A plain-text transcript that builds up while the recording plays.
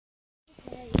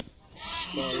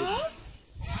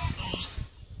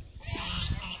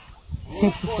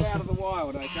He's caught out of the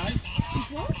wild, okay?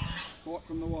 Caught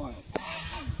from the wild.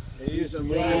 He's a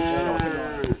real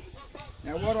crocodile.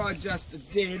 Now what I just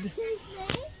did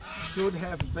should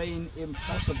have been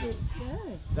impossible.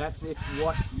 That's if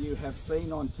what you have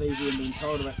seen on TV and been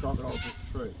told about crocodiles is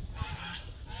true.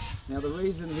 Now the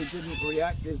reason he didn't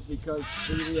react is because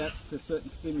he reacts to certain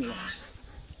stimuli,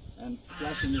 and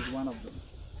splashing is one of them.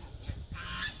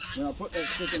 When I put that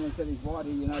stick in and said he's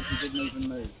whitey, you notice he didn't even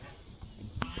move.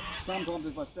 Sometimes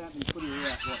if I stamp him, put him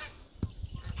out. Watch.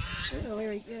 Oh, there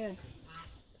we go.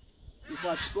 If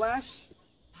I splash,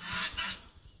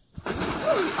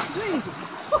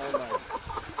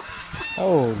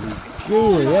 Holy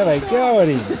gooey, there they go at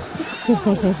him.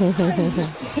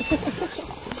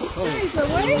 Jeez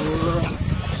Louise.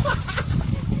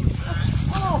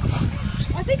 Oh,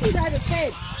 I think he's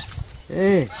overfed.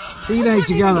 Yeah, he needs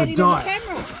to go on a diet. Can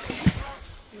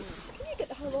you get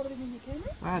the whole lot of him in your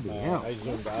camera? Bloody hell.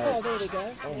 Oh, there we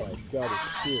go. Oh my God,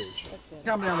 it's huge.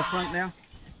 come down the front now.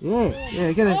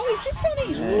 Yeah, get it. Oh, he sits on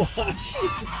him.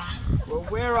 Well,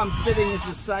 where I'm sitting is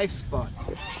a safe spot.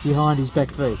 Behind his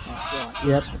back feet. Right.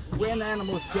 Yep, When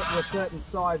animals get to a certain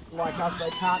size like us,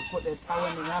 they can't put their toe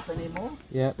in and up anymore.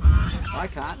 yep. I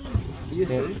can't. I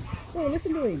used to. Oh,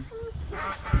 listen to him.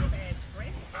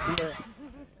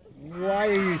 Why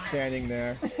are you standing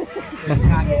there? They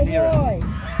can't get near it. Boy.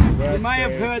 You may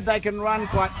have heard they can run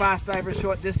quite fast over a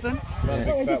short distance.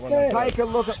 Take a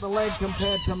look at the leg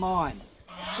compared to mine.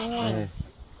 Yeah.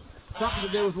 Something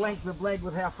to do with length of leg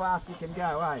with how fast you can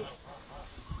go, eh?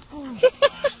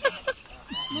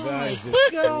 That is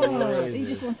God, he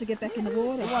just wants to get back in the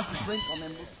water. He wants to drink on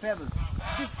them feathers.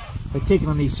 They're ticking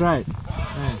on his throat.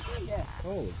 Yeah. Yeah.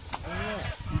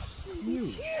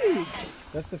 He's huge.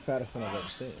 That's the fattest one I've ever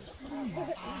seen.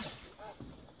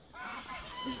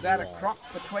 Is that a croc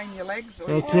between your legs? Or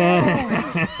It's He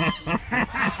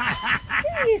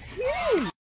is huge.